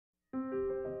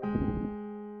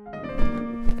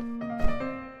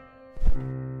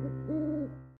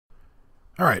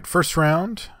All right, first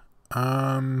round.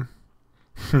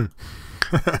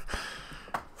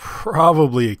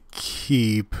 Probably a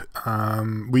keep.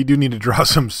 We do need to draw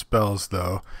some spells,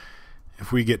 though.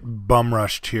 If we get bum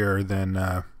rushed here,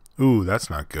 then... ooh,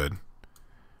 that's not good.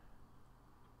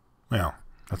 Well,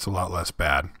 that's a lot less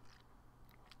bad.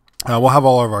 We'll have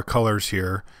all of our colors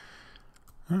here.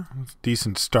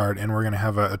 Decent start, and we're going to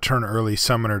have a turn early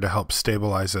summoner to help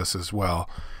stabilize us as well.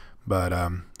 But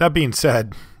that being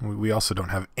said, we also don't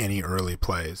have any early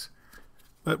plays.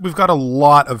 But we've got a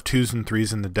lot of 2s and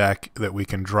 3s in the deck that we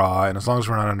can draw, and as long as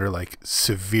we're not under like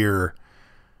severe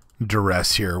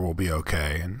duress here, we'll be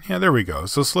okay. And yeah, there we go.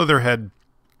 So Slitherhead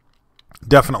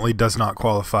definitely does not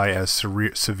qualify as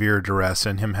severe duress,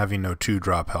 and him having no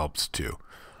 2-drop helps too.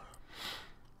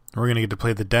 We're going to get to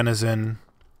play the Denizen.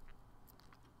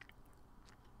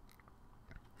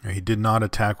 He did not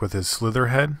attack with his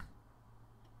Slitherhead.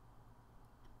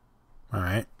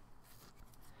 Alright.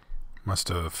 Must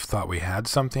have thought we had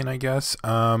something, I guess.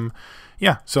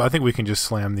 Yeah, so I think we can just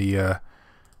slam the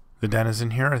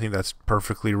Denizen here. I think that's a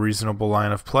perfectly reasonable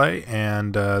line of play.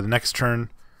 And the next turn,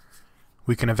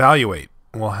 we can evaluate.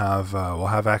 We'll have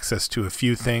access to a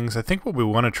few things. I think what we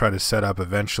want to try to set up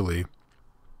eventually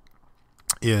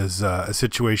is a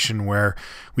situation where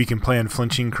we can play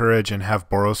Unflinching Courage and have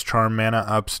Boros Charm mana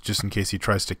ups just in case he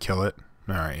tries to kill it.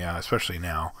 Alright, yeah, especially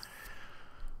now.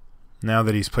 Now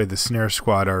that he's played the Snare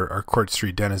Squad, our Court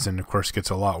Street Denizen, of course, gets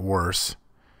a lot worse.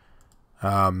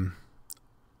 Let's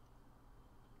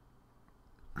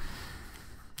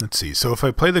see. So if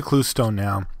I play the Clue Stone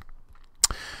now,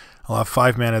 I'll have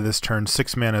 5 mana this turn,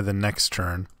 6 mana the next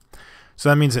turn. So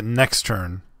that means that next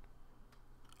turn,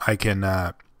 I can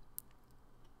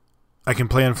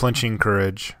play Unflinching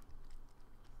Courage,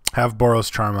 have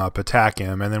Boros Charm up, attack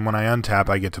him, and then when I untap,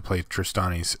 I get to play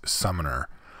Tristani's Summoner,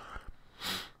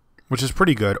 which is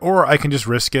pretty good. Or I can just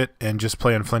risk it and just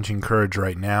play Unflinching Courage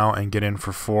right now and get in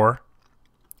for 4,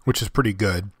 which is pretty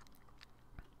good.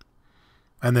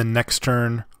 And then next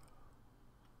turn,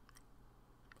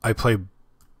 I play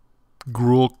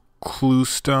Gruul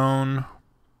Cluestone.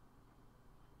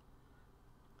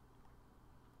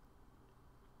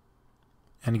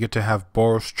 And you get to have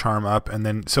Boros Charm up, and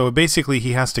then so basically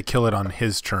he has to kill it on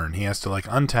his turn. He has to like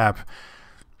untap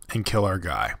and kill our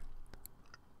guy.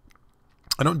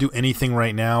 I don't do anything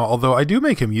right now, although I do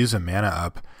make him use a mana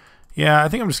up. Yeah, I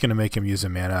think I'm just gonna make him use a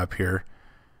mana up here.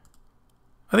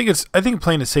 I think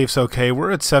playing it safe's okay. We're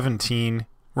at 17.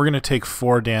 We're gonna take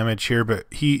 4 damage here, but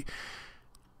he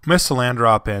missed a land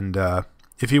drop, and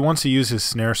if he wants to use his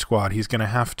Snare Squad, he's gonna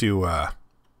have to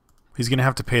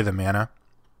pay the mana.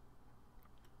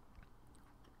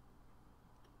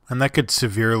 And that could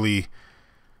severely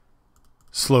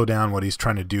slow down what he's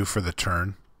trying to do for the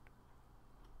turn.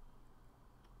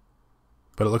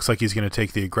 But it looks like he's going to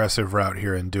take the aggressive route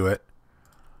here and do it.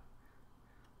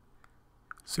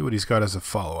 See what he's got as a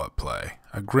follow-up play.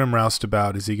 A Grim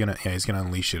Roustabout. Is he going to... Yeah, he's going to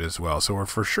unleash it as well. So we're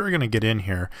for sure going to get in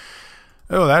here.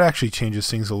 Oh, that actually changes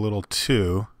things a little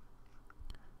too.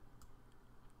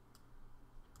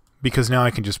 Because now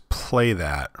I can just play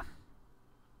that.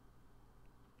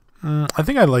 I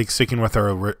think I like sticking with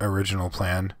our original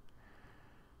plan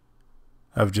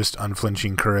of just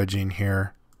Unflinching Couraging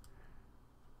here.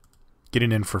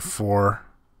 Getting in for 4.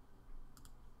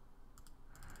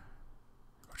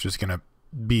 Which is going to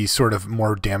be sort of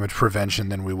more damage prevention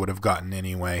than we would have gotten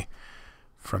anyway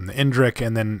from the Indrik.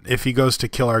 And then if he goes to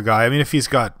kill our guy, I mean, if he's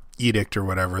got Edict or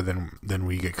whatever, then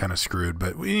we get kind of screwed.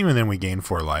 But even then we gain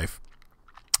 4 life.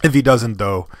 If he doesn't,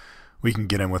 though, we can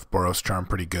get him with Boros Charm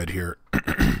pretty good here.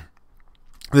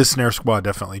 This Snare Squad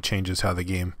definitely changes how the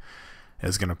game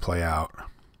is going to play out.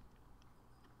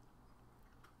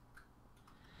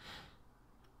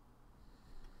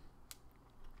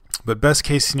 But best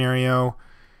case scenario,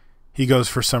 he goes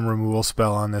for some removal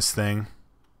spell on this thing.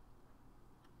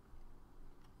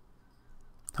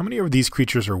 How many of these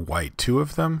creatures are white? 2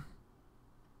 of them?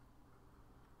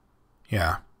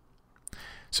 Yeah.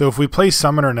 So if we play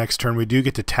Summoner next turn, we do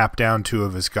get to tap down 2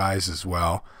 of his guys as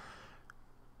well.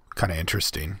 Kind of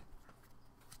interesting.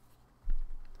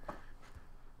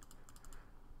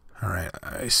 Alright,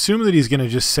 I assume that he's going to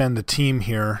just send the team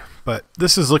here, but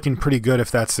this is looking pretty good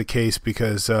if that's the case,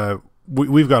 because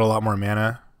we've got a lot more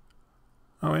mana.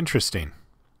 Oh, interesting.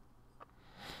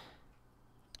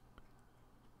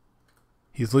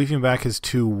 He's leaving back his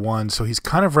 2/1, so he's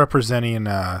kind of representing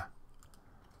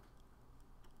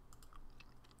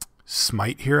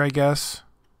Smite here, I guess.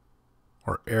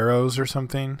 Or Arrows or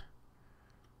something.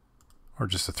 Or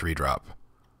just a 3-drop.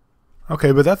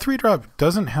 Okay, but that 3-drop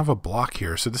doesn't have a block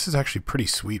here, so this is actually pretty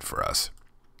sweet for us.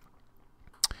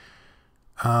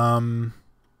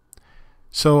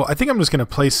 So I think I'm just going to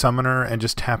play Summoner and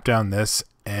just tap down this,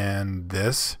 and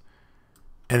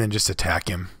then just attack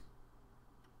him.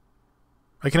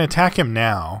 I can attack him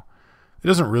now. It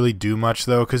doesn't really do much,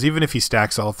 though, because even if he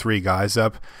stacks all 3 guys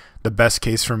up, the best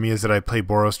case for me is that I play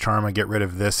Boros Charm, I get rid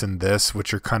of this and this,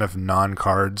 which are kind of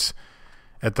non-cards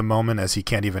at the moment, as he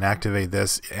can't even activate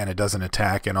this, and it doesn't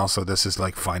attack, and also this is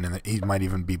like fine, and he might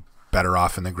even be better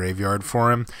off in the graveyard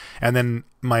for him. And then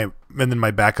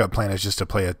my backup plan is just to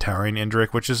play a Towering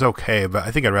Indrik, which is okay, but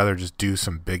I think I'd rather just do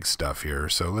some big stuff here,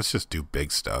 so let's just do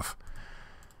big stuff.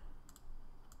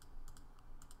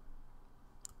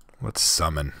 Let's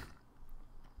summon.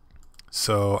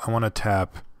 So I want to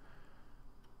tap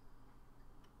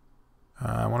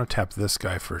this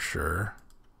guy for sure.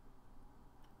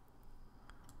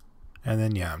 And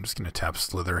then, yeah, I'm just going to tap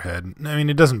Slitherhead. I mean,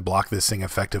 it doesn't block this thing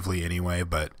effectively anyway,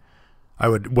 but I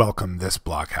would welcome this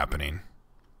block happening.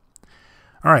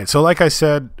 All right, so like I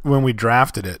said when we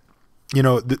drafted it, you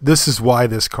know, this is why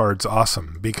this card's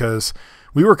awesome, because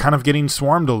we were kind of getting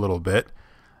swarmed a little bit.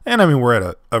 And, I mean, we're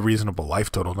at a reasonable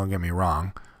life total, don't get me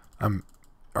wrong.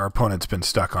 Our opponent's been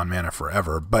stuck on mana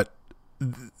forever, but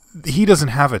he doesn't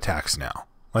have attacks now.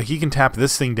 Like, he can tap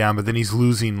this thing down, but then he's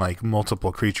losing, like,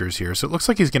 multiple creatures here. So it looks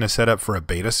like he's going to set up for a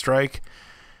Beta Strike.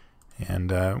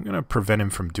 And I'm going to prevent him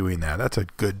from doing that. That's a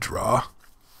good draw.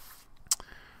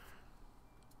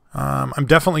 I'm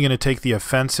definitely going to take the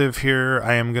offensive here.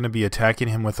 I am going to be attacking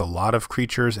him with a lot of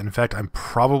creatures. In fact, I'm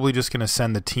probably just going to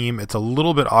send the team. It's a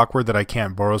little bit awkward that I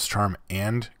can't Boros Charm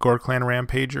and Gore-Clan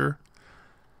Rampager.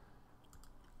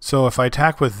 So if I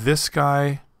attack with this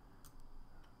guy...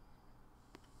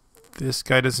 This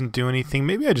guy doesn't do anything.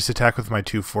 Maybe I just attack with my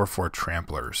 2/4/4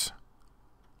 Tramplers.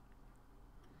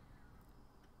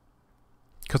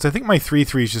 Because I think my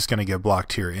 3/3 is just going to get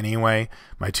blocked here anyway.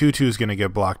 My 2/2 is going to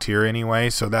get blocked here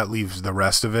anyway, so that leaves the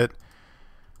rest of it.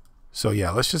 So yeah,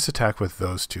 let's just attack with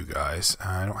those 2 guys.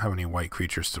 I don't have any white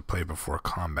creatures to play before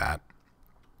combat.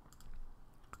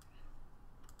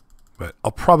 But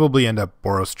I'll probably end up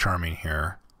Boros Charming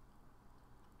here.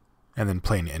 And then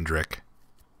playing Indrik.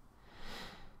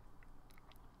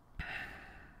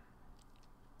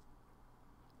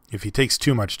 If he takes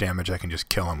too much damage, I can just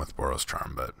kill him with Boros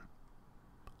Charm, but...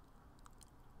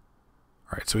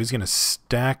 Alright, so he's going to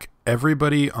stack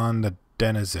everybody on the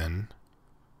Denizen.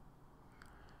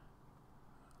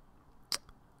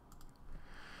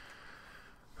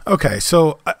 Okay,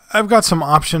 so I've got some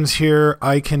options here.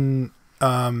 I can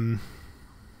Boros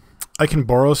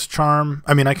Charm.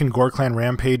 I mean, I can Gore-Clan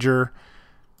Rampager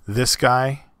this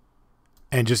guy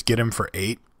and just get him for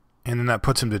 8. And then that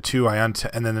puts him to 2. And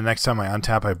then the next time I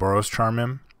untap, I Boros Charm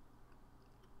him.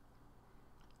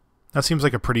 That seems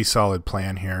like a pretty solid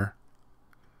plan here.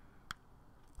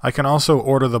 I can also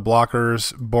order the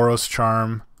blockers, Boros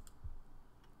Charm,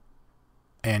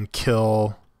 and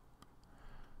kill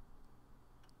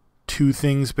 2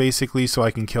 things basically. So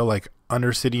I can kill like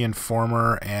Undercity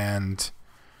Informer and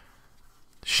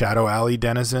Shadow Alley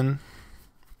Denizen,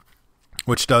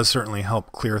 which does certainly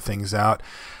help clear things out.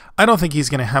 I don't think he's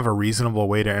going to have a reasonable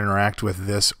way to interact with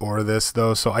this or this,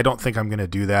 though, so I don't think I'm going to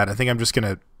do that. I think I'm just going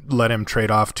to let him trade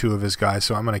off 2 of his guys.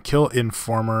 So I'm going to kill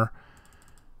Informer,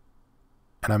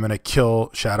 and I'm going to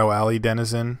kill Shadow Alley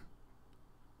Denizen,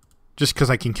 just because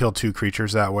I can kill 2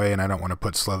 creatures that way, and I don't want to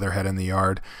put Slitherhead in the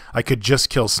yard. I could just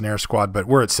kill Snare Squad, but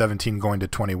we're at 17 going to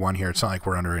 21 here. It's not like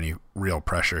we're under any real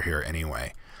pressure here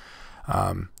anyway.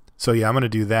 So yeah, I'm going to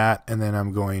do that, and then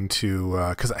I'm going to,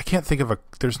 because I can't think of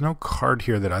there's no card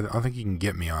here that I don't think you can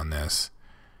get me on this.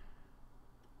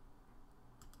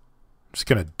 I'm just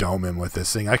going to dome him with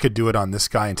this thing. I could do it on this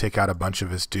guy and take out a bunch of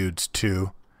his dudes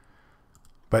too.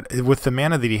 But with the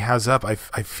mana that he has up, I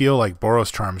feel like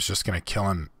Boros Charm is just going to kill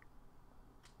him.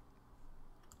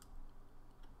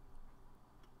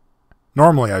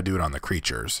 Normally I do it on the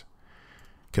creatures,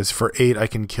 because for 8 I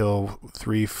can kill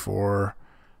 3, 4...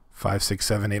 5, 6,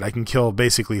 7, 8. I can kill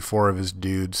basically 4 of his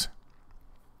dudes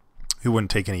who wouldn't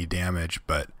take any damage,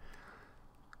 but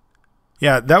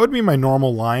yeah, that would be my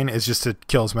normal line, is just to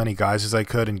kill as many guys as I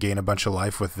could and gain a bunch of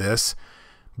life with this.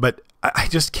 But I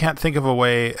just can't think of a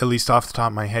way, at least off the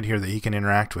top of my head here, that he can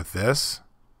interact with this.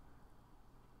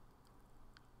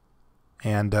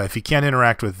 And if he can't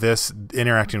interact with this,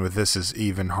 interacting with this is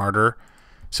even harder.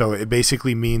 So it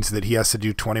basically means that he has to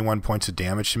do 21 points of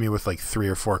damage to me with like 3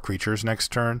 or 4 creatures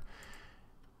next turn.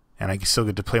 And I still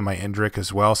get to play my Indrik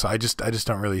as well. So I just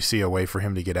don't really see a way for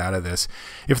him to get out of this.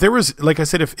 If there was, like I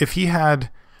said, if he had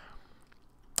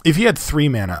 3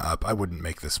 mana up, I wouldn't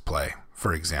make this play,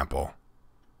 for example.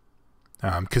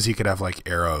 Because he could have like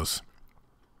arrows.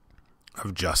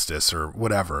 of justice or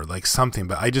whatever, like something,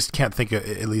 but I just can't think of,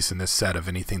 at least in this set, of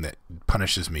anything that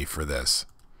punishes me for this.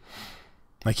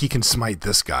 Like, he can smite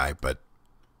this guy, but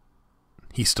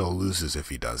he still loses if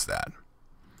he does that.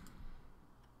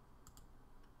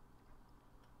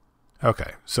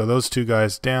 Okay, so those two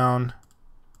guys down.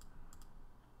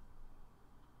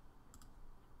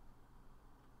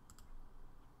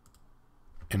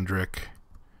 Indrik.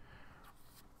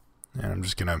 And I'm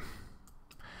just gonna...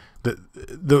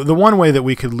 The one way that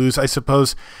we could lose, I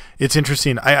suppose, it's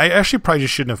interesting. I actually probably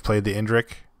just shouldn't have played the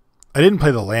Indrik. I didn't play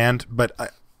the land, but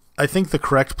I think the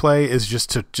correct play is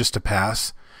just to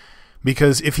pass,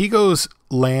 because if he goes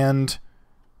land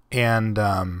and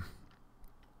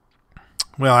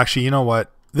well, actually, you know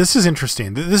what? This is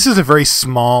interesting. This is a very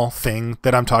small thing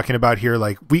that I'm talking about here.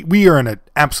 Like, we are in an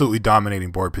absolutely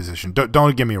dominating board position.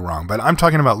 Don't get me wrong, but I'm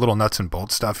talking about little nuts and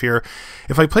bolts stuff here.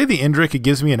 If I play the Indrik, it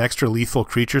gives me an extra lethal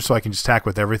creature, so I can just attack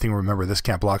with everything. Remember, this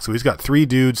can't block. So he's got 3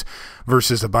 dudes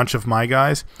versus a bunch of my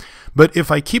guys. But if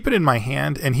I keep it in my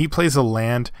hand and he plays a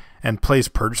land and plays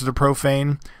Purge the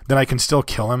Profane, then I can still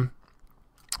kill him.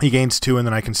 He gains 2, and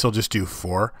then I can still just do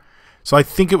 4. So I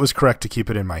think it was correct to keep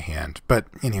it in my hand. But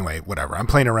anyway, whatever. I'm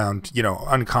playing around,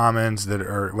 uncommons that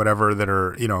are whatever, that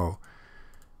are,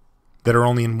 that are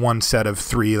only in one set of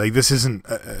 3. Like, this isn't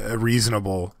a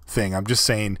reasonable thing. I'm just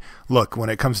saying, look, when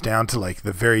it comes down to like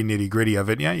the very nitty gritty of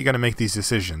it, yeah, you got to make these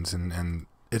decisions, and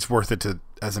it's worth it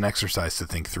as an exercise to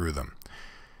think through them.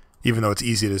 Even though it's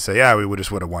easy to say, yeah, we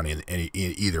just would have won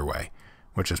either way,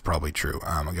 which is probably true.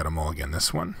 I got to mulligan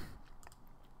this one.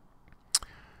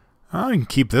 I can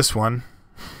keep this one.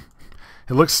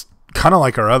 It looks kind of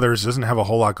like our others. Doesn't have a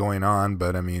whole lot going on,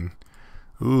 but I mean,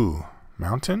 ooh,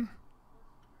 mountain?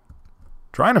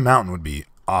 Drawing a mountain would be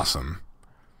awesome.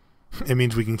 It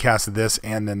means we can cast this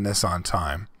and then this on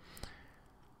time.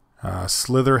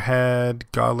 Slitherhead,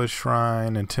 Godless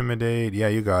Shrine, Intimidate. Yeah,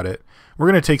 you got it. We're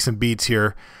going to take some beats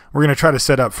here. We're going to try to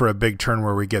set up for a big turn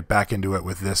where we get back into it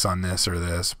with this on this or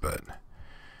this, but...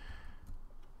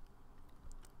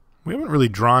 we haven't really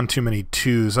drawn too many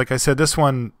 2s. Like I said, this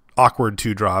one, awkward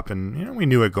 2-drop, and we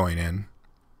knew it going in.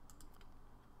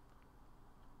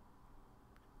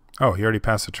 Oh, he already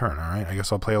passed the turn. All right, I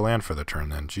guess I'll play a land for the turn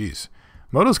then. Jeez.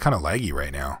 Moto's kind of laggy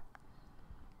right now.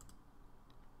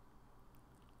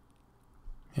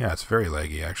 Yeah, it's very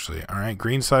laggy, actually. All right,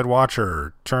 Greenside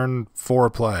Watcher, turn 4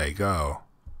 play, go.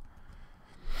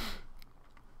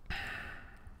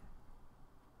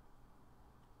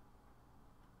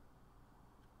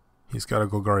 He's got a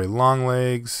Golgari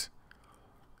Longlegs.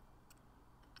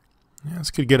 Yeah,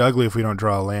 this could get ugly if we don't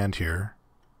draw a land here.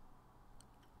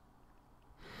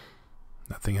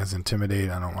 Nothing has Intimidate.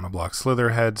 I don't want to block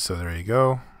Slitherhead, so there you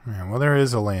go. Yeah, well, there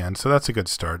is a land, so that's a good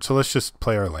start. So let's just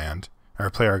play our land, or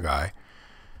play our guy.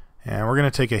 And we're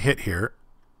going to take a hit here.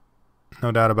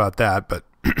 No doubt about that, but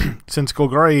since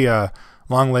Golgari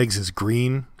Longlegs is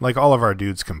green, like all of our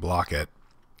dudes can block it.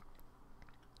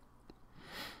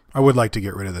 I would like to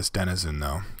get rid of this Denizen,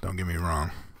 though. Don't get me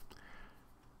wrong.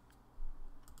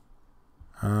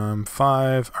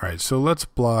 5. All right, so let's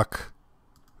block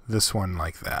this one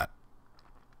like that.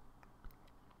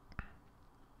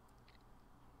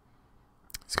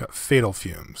 He's got Fatal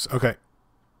Fumes. Okay.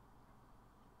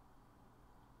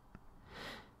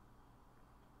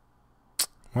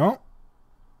 Well,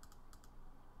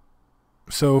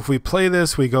 so if we play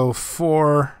this, we go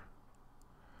 4...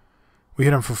 we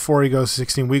hit him for 4, he goes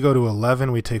 16. We go to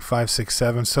 11, we take 5, 6,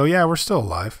 7. So, yeah, we're still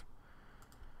alive.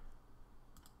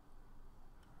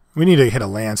 We need to hit a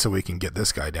land so we can get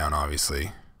this guy down,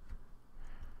 obviously.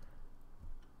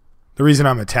 The reason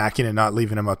I'm attacking and not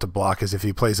leaving him up to block is if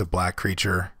he plays a black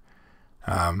creature.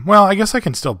 Well, I guess I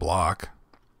can still block.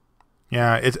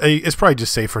 Yeah, it's probably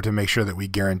just safer to make sure that we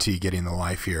guarantee getting the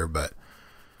life here, but...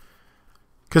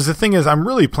 because the thing is, I'm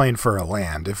really playing for a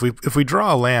land. If we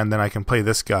draw a land, then I can play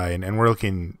this guy, and we're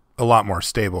looking a lot more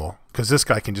stable. Because this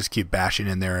guy can just keep bashing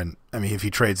in there, and I mean, if he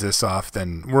trades this off,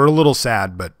 then we're a little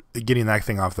sad, but getting that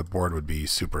thing off the board would be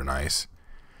super nice.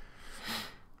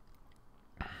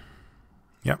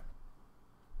 Yep.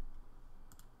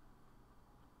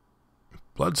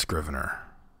 Blood Scrivener.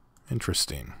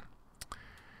 Interesting.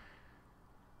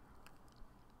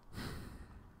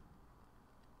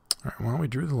 All right, well, we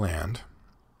drew the land.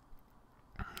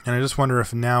 And I just wonder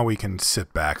if now we can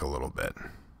sit back a little bit.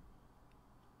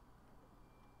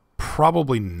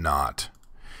 Probably not.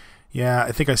 Yeah,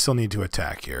 I think I still need to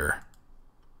attack here.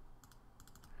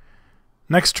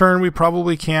 Next turn we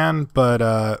probably can,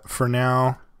 but for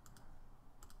now,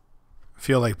 I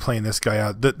feel like playing this guy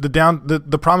out.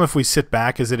 The problem if we sit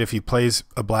back is that if he plays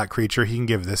a black creature, he can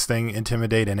give this thing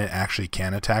Intimidate, and it actually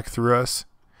can attack through us.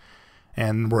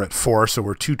 And we're at 4, so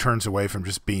we're 2 turns away from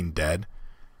just being dead.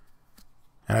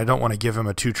 And I don't want to give him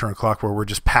a 2-turn clock where we're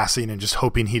just passing and just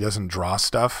hoping he doesn't draw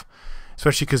stuff.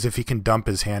 Especially because if he can dump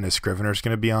his hand, his Scrivener's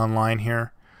going to be online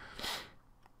here.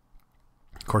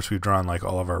 Of course, we've drawn like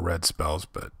all of our red spells,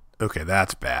 but okay,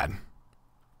 that's bad.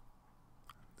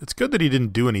 It's good that he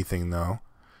didn't do anything, though.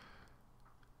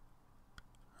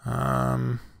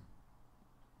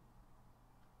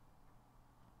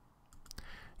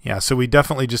 Yeah, so we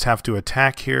definitely just have to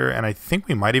attack here, and I think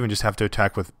we might even just have to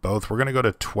attack with both. We're going to go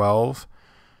to 12.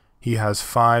 He has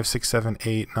 5, 6, 7,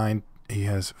 8, 9. He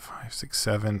has 5, 6,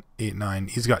 7, 8, 9.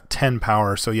 He's got 10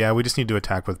 power, so yeah, we just need to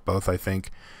attack with both, I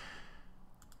think.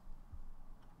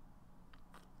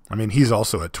 I mean, he's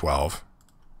also at 12.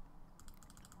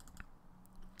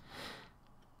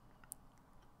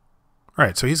 All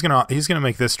right, so he's gonna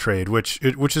make this trade, which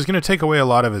is gonna take away a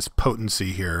lot of his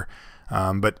potency here,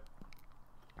 but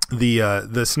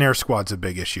the snare squad's a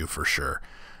big issue for sure.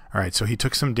 All right, so he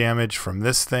took some damage from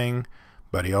this thing,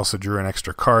 but he also drew an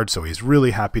extra card, so he's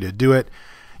really happy to do it.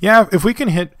 Yeah, if we can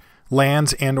hit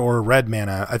lands and or red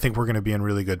mana, I think we're going to be in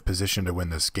really good position to win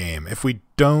this game. If we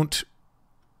don't,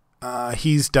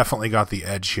 he's definitely got the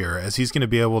edge here, as he's going to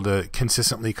be able to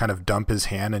consistently kind of dump his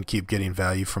hand and keep getting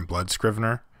value from Blood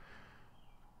Scrivener.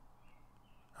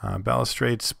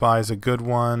 Balustrade Spy is a good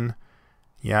one.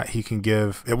 Yeah, he can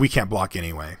give... We can't block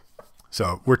anyway.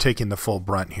 So we're taking the full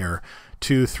brunt here.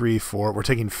 2, 3, 4. We're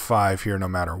taking 5 here no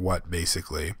matter what,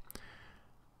 basically.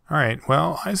 All right,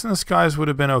 well, Eyes in the Skies would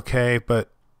have been okay,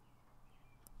 but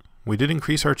we did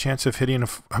increase our chance of hitting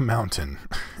a mountain.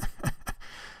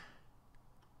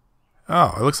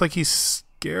 Oh, it looks like he's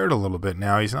scared a little bit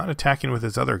now. He's not attacking with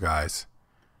his other guys.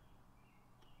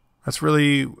 That's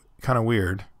really kind of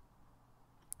weird.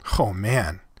 Oh,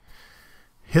 man.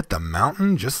 Hit the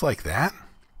mountain just like that?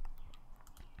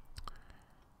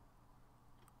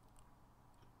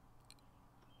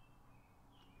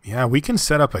 Yeah, we can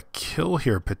set up a kill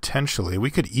here potentially.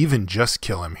 We could even just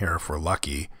kill him here if we're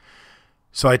lucky.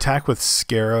 So I attack with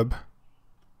Scarab.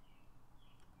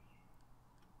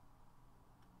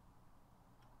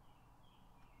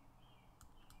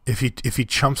 If he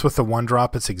chumps with the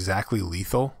 1-drop, it's exactly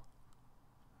lethal.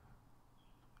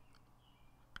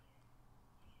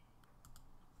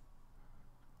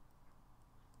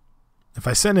 If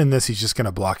I send in this, he's just going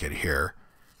to block it here.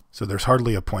 So there's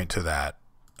hardly a point to that.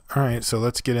 All right, so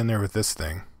let's get in there with this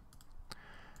thing.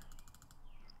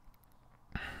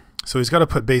 So he's got to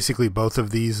put basically both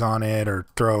of these on it or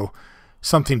throw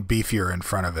something beefier in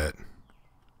front of it.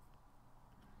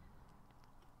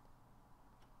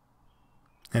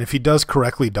 And if he does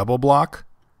correctly double block,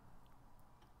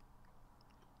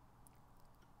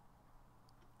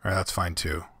 all right, that's fine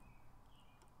too.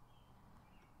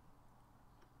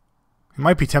 He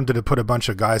might be tempted to put a bunch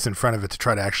of guys in front of it to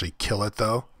try to actually kill it,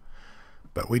 though.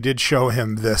 But we did show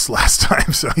him this last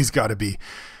time, so he's got to be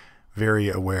very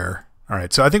aware. All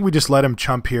right, so I think we just let him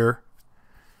chump here.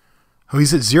 Oh,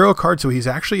 he's at 0 cards, so he's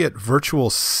actually at virtual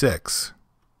 6.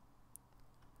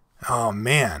 Oh,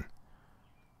 man.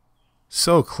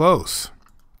 So close.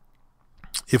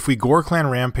 If we Gore Clan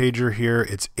Rampager here,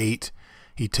 it's 8.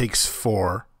 He takes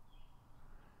 4.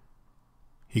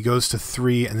 He goes to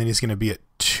 3, and then he's going to be at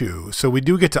 2. So we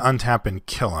do get to untap and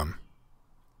kill him.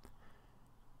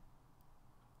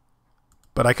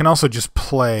 But I can also just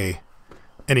play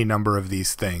any number of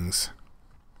these things.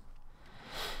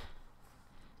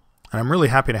 And I'm really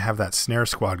happy to have that Snare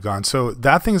Squad gone. So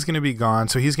that thing's going to be gone.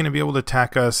 So he's going to be able to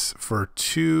attack us for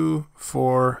 2,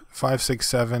 4, 5, 6,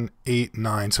 7, 8,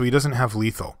 9. So he doesn't have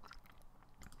lethal.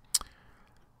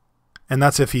 And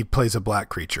that's if he plays a black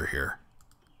creature here.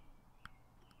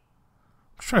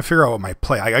 I'm trying to figure out what my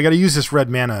play. I got to use this red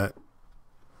mana.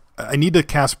 I need to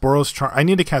cast Boros Charm. I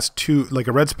need to cast 2, like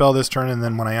a red spell this turn, and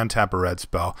then when I untap a red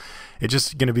spell, it's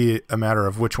just going to be a matter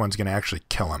of which one's going to actually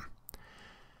kill him.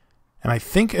 And I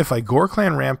think if I Gore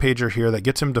Clan Rampager here, that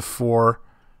gets him to 4,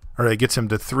 or it gets him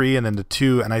to 3 and then to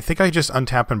 2, and I think I just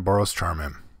untap and Boros Charm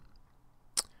him.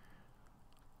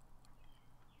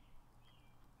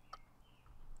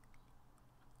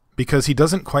 Because he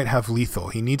doesn't quite have lethal.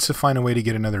 He needs to find a way to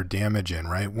get another damage in,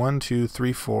 right? 1, 2,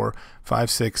 3, 4, 5,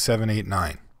 6, 7, 8,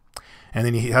 9. And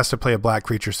then he has to play a black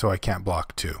creature, so I can't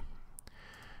block 2.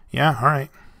 Yeah, all right.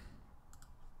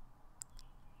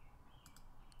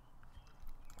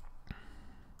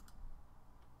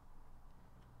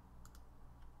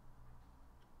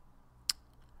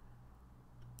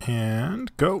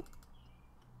 And go.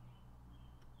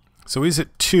 So he's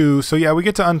at 2. So yeah, we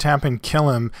get to untap and kill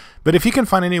him. But if he can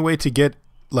find any way to get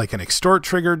like an extort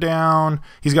trigger down,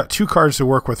 he's got 2 cards to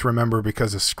work with, remember,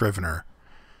 because of Scrivener.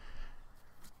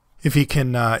 if he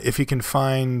can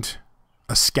find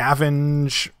a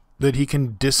scavenge that he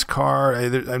can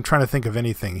discard. I'm trying to think of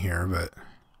anything here, but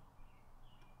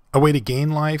a way to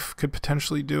gain life could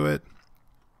potentially do it.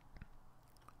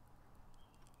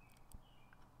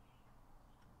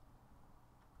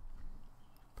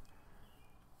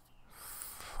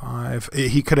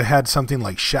 He could have had something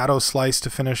like Shadow Slice to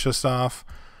finish us off.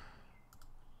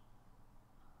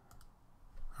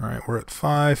 All right, we're at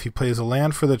 5. He plays a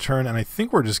land for the turn, and I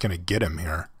think we're just going to get him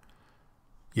here.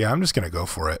 Yeah, I'm just going to go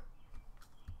for it.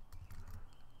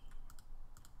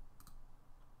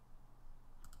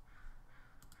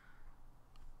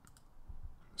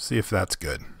 See if that's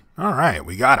good. All right,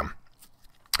 we got him.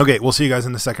 Okay, we'll see you guys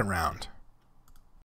in the second round.